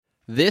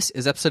This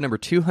is episode number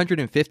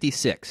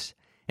 256,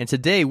 and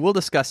today we'll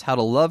discuss how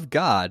to love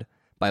God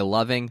by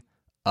loving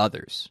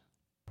others.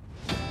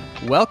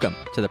 Welcome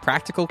to the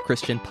Practical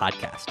Christian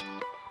Podcast.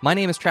 My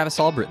name is Travis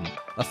Albritton,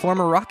 a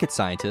former rocket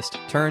scientist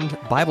turned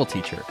Bible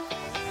teacher.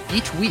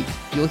 Each week,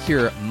 you'll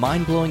hear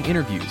mind-blowing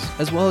interviews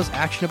as well as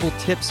actionable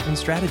tips and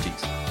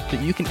strategies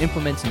that you can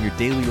implement in your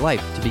daily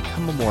life to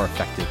become a more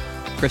effective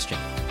Christian.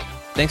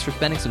 Thanks for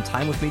spending some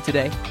time with me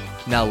today.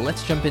 Now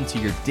let's jump into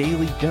your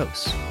daily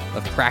dose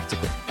of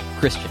practical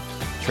Christian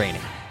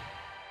training.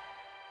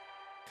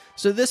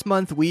 So this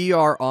month we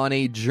are on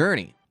a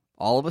journey,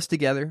 all of us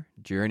together,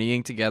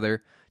 journeying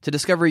together to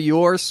discover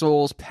your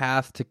soul's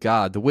path to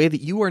God, the way that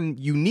you are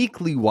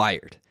uniquely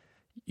wired,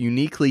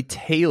 uniquely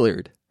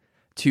tailored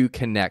to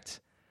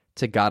connect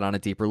to God on a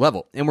deeper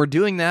level. And we're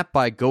doing that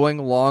by going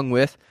along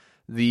with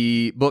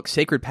the book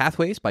Sacred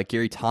Pathways by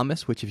Gary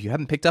Thomas, which if you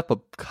haven't picked up a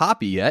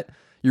copy yet,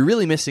 you're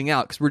really missing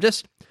out because we're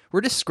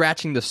just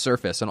scratching the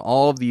surface on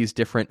all of these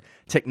different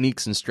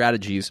techniques and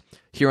strategies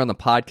here on the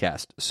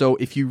podcast. So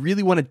if you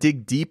really want to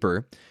dig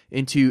deeper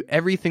into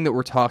everything that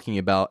we're talking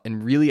about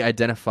and really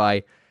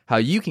identify how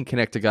you can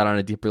connect to God on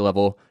a deeper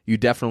level, you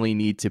definitely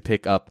need to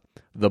pick up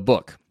the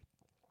book.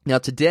 Now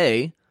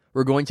today,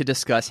 we're going to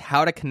discuss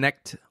how to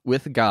connect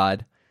with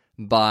God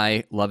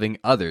by loving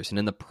others and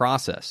in the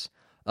process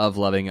of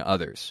loving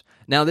others.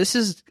 Now this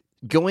is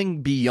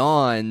going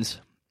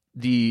beyond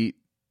the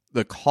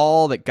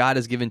call that God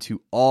has given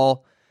to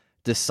all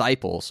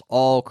disciples,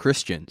 all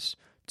Christians,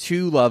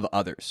 to love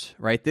others,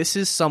 right? This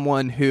is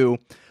someone who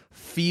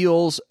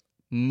feels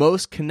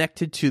most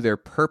connected to their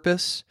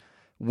purpose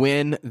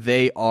when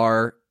they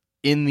are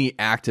in the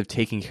act of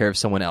taking care of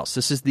someone else.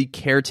 This is the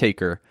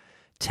caretaker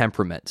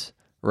temperament,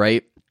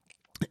 right?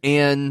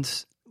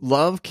 And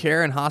love,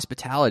 care, and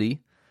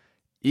hospitality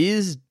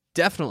is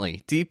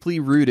definitely deeply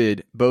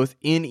rooted both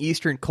in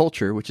Eastern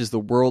culture, which is the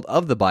world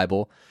of the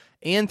Bible,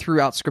 and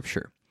throughout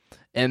Scripture.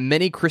 And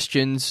many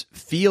Christians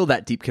feel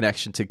that deep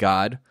connection to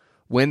God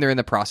when they're in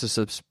the process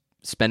of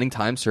spending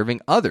time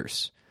serving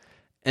others.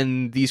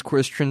 And these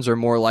Christians are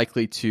more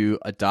likely to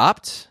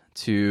adopt,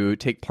 to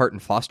take part in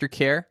foster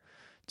care,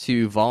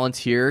 to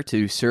volunteer,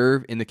 to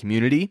serve in the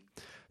community,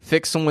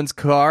 fix someone's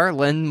car,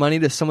 lend money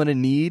to someone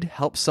in need,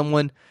 help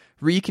someone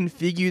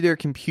reconfigure their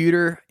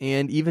computer,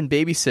 and even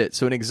babysit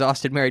so an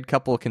exhausted married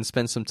couple can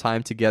spend some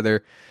time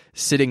together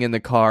sitting in the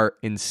car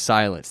in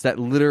silence. That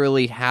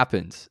literally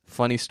happened.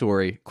 Funny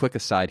story, quick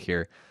aside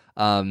here.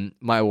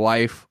 My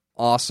wife,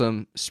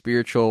 awesome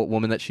spiritual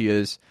woman that she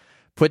is,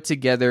 put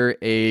together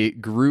a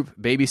group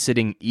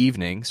babysitting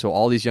evening. So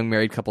all these young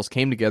married couples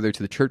came together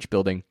to the church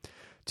building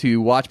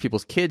to watch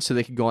people's kids so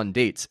they could go on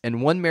dates.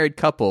 And one married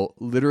couple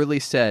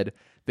literally said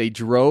they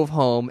drove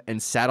home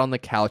and sat on the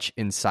couch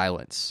in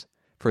silence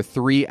for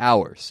 3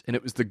 hours, and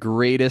it was the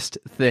greatest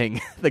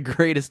thing, the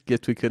greatest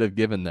gift we could have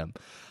given them.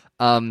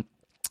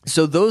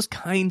 So those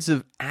kinds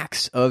of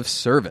acts of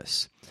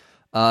service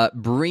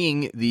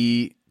bring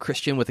the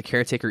Christian with a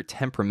caretaker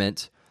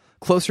temperament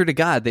closer to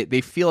God.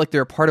 They feel like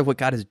they're a part of what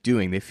God is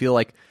doing. They feel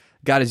like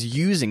God is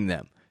using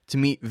them to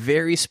meet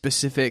very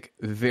specific,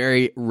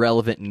 very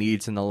relevant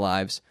needs in the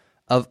lives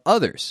of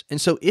others. And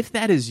so if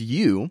that is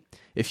you,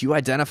 if you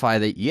identify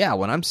that, yeah,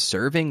 when I'm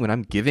serving, when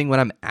I'm giving, when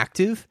I'm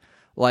active,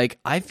 like,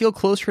 I feel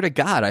closer to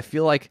God. I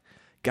feel like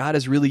God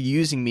is really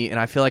using me, and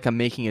I feel like I'm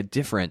making a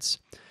difference.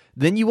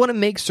 Then you want to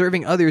make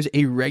serving others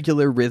a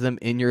regular rhythm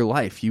in your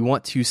life. You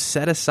want to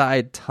set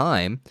aside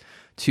time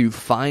to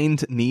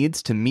find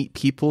needs, to meet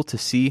people, to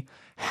see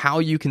how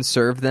you can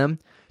serve them,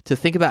 to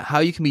think about how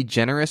you can be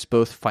generous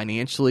both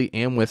financially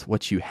and with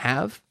what you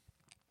have.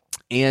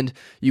 And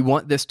you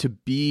want this to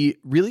be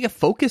really a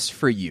focus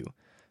for you,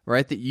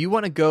 right? That you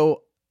want to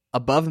go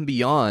above and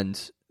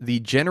beyond the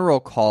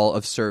general call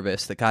of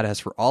service that God has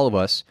for all of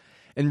us,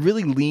 and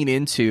really lean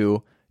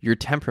into your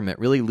temperament,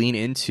 really lean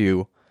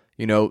into,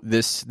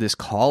 this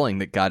calling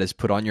that God has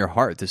put on your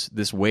heart,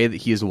 this way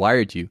that He has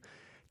wired you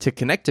to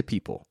connect to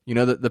people.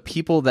 The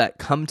people that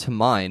come to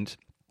mind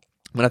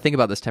when I think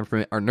about this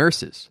temperament are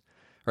nurses,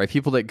 right?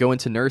 People that go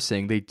into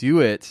nursing, they do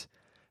it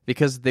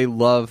because they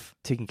love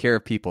taking care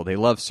of people. They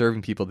love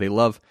serving people. They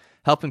love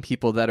helping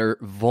people that are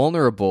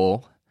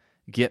vulnerable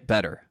get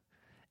better.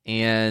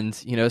 And,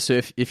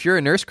 so if you're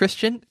a nurse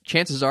Christian,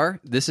 chances are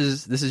this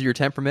is your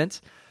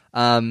temperament.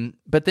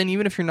 But then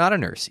even if you're not a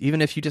nurse,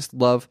 even if you just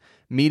love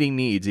meeting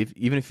needs,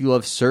 even if you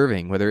love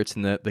serving, whether it's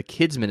in the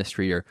kids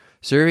ministry or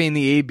serving in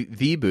the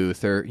AV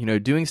booth or,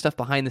 doing stuff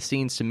behind the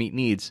scenes to meet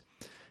needs,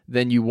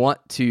 then you want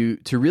to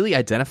really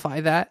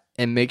identify that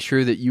and make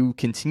sure that you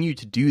continue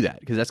to do that,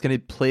 because that's going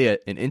to play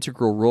an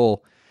integral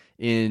role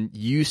in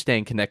you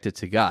staying connected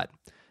to God.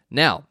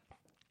 Now,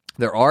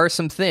 there are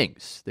some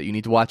things that you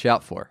need to watch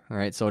out for, all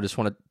right? So I just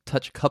want to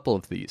touch a couple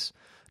of these.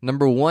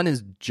 Number one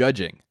is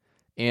judging.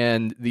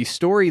 And the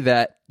story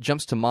that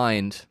jumps to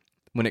mind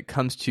when it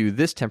comes to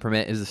this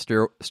temperament is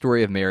the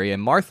story of Mary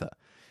and Martha.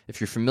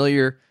 If you're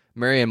familiar,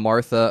 Mary and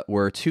Martha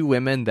were two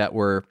women that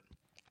were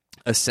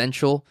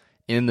essential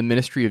in the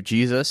ministry of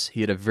Jesus.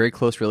 He had a very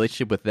close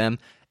relationship with them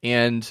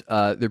and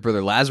their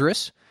brother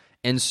Lazarus.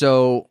 And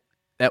so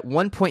at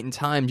one point in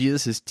time,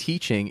 Jesus is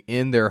teaching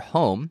in their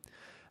home.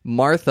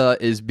 Martha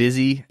is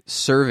busy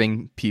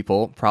serving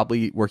people,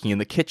 probably working in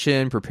the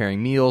kitchen,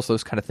 preparing meals,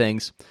 those kind of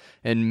things.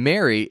 And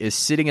Mary is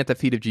sitting at the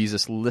feet of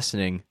Jesus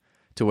listening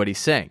to what he's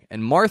saying.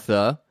 And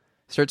Martha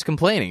starts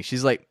complaining.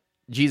 She's like,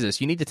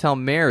 Jesus, you need to tell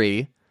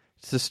Mary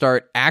to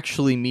start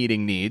actually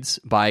meeting needs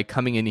by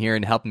coming in here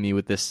and helping me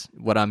with this,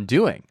 what I'm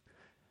doing.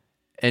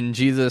 And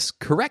Jesus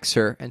corrects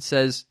her and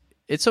says,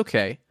 it's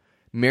okay.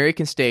 Mary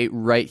can stay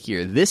right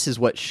here. This is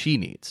what she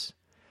needs.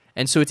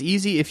 And so it's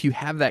easy if you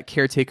have that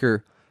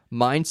caretaker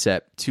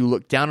mindset to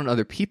look down on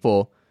other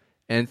people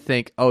and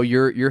think, oh,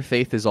 your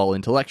faith is all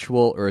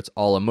intellectual, or it's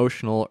all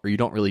emotional, or you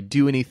don't really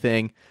do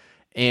anything.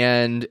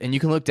 And you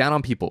can look down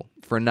on people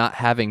for not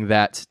having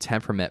that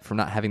temperament, for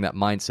not having that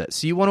mindset.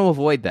 So you want to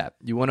avoid that.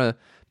 You want to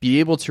be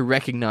able to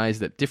recognize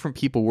that different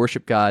people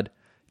worship God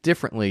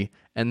differently,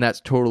 and that's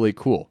totally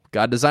cool.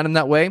 God designed them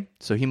that way,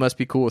 so he must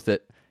be cool with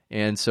it,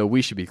 and so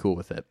we should be cool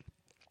with it.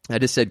 I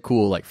just said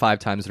cool like 5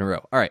 times in a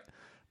row. All right,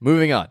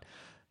 moving on.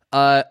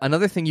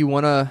 Another thing you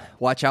want to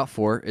watch out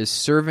for is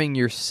serving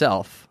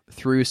yourself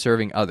through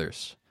serving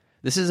others.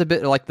 This is a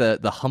bit like the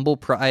humble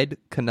pride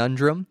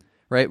conundrum,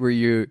 right? Where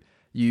you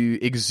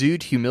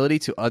exude humility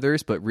to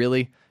others, but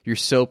really you're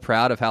so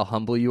proud of how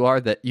humble you are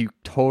that you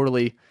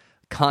totally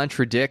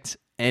contradict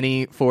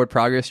any forward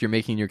progress you're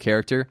making in your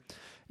character.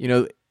 You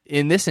know,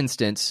 in this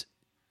instance,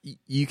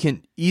 you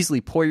can easily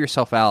pour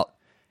yourself out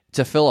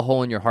to fill a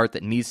hole in your heart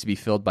that needs to be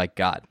filled by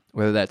God,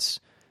 whether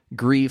that's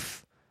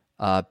grief,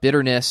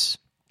 bitterness,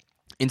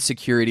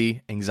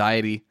 insecurity,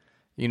 anxiety.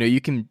 You know,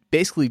 you can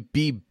basically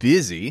be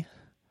busy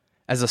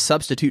as a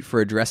substitute for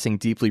addressing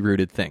deeply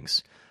rooted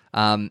things.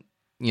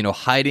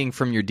 Hiding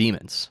from your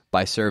demons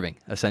by serving,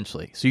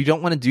 essentially. So you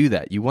don't want to do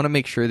that. You want to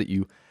make sure that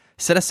you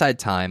set aside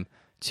time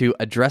to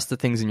address the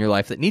things in your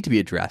life that need to be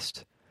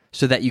addressed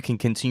so that you can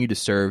continue to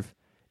serve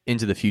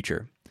into the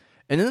future.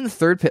 And then the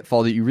third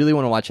pitfall that you really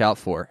want to watch out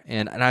for,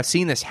 and I've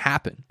seen this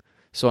happen,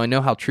 so I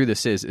know how true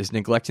this is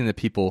neglecting the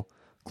people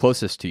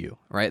closest to you,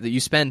 right? That you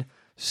spend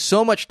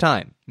so much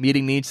time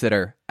meeting needs that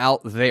are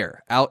out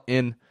there, out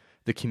in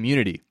the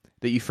community,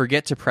 that you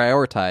forget to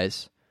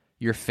prioritize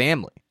your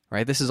family,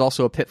 right? This is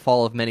also a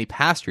pitfall of many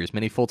pastors,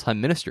 many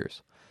full-time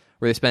ministers,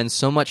 where they spend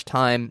so much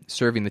time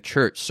serving the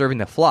church, serving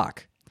the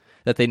flock,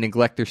 that they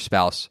neglect their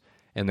spouse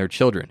and their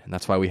children. And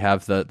that's why we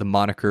have the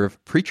moniker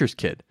of preacher's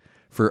kid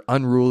for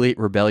unruly,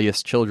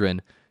 rebellious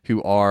children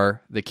who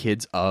are the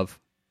kids of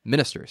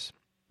ministers.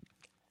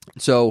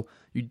 So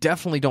you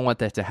definitely don't want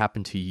that to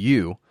happen to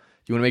you.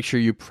 You want to make sure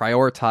you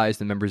prioritize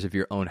the members of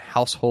your own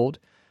household.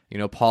 You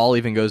know, Paul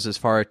even goes as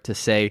far to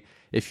say,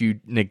 if you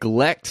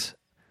neglect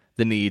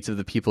the needs of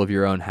the people of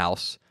your own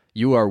house,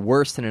 you are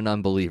worse than an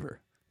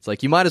unbeliever. It's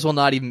like you might as well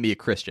not even be a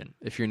Christian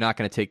if you're not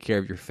going to take care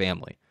of your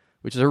family,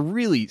 which is a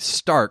really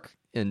stark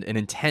and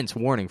intense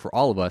warning for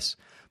all of us,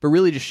 but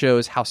really just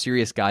shows how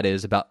serious God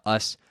is about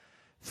us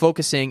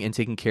focusing and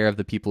taking care of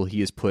the people he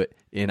has put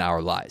in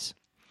our lives.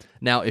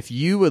 Now, if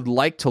you would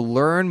like to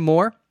learn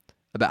more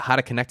about how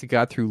to connect to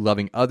God through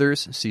loving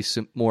others, see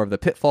some more of the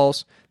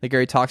pitfalls that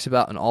Gary talks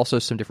about, and also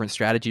some different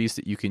strategies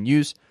that you can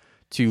use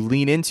to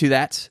lean into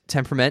that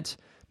temperament,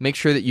 make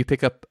sure that you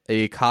pick up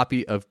a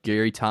copy of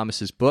Gary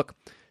Thomas's book,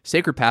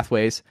 Sacred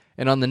Pathways,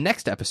 and on the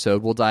next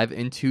episode, we'll dive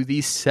into the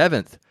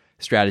 7th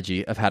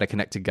strategy of how to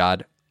connect to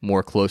God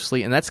more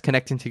closely, and that's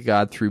connecting to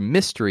God through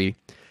mystery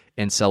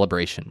and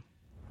celebration.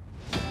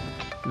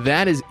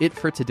 That is it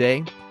for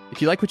today.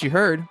 If you like what you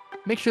heard,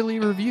 make sure to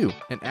leave a review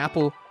in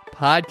Apple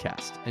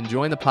Podcast and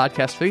join the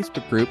podcast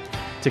Facebook group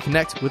to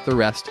connect with the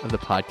rest of the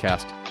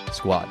podcast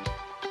squad.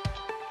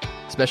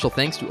 Special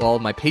thanks to all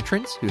of my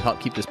patrons who help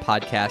keep this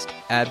podcast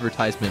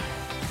advertisement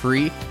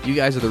free. You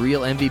guys are the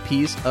real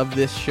MVPs of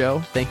this show.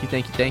 Thank you,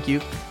 thank you, thank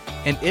you.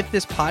 And if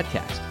this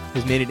podcast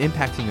has made an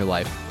impact in your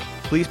life,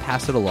 please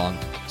pass it along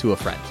to a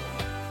friend.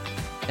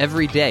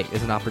 Every day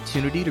is an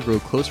opportunity to grow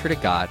closer to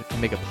God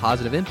and make a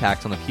positive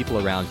impact on the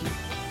people around you.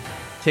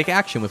 Take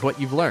action with what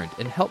you've learned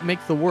and help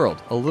make the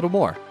world a little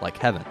more like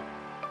heaven.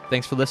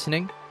 Thanks for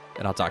listening,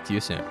 and I'll talk to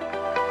you soon.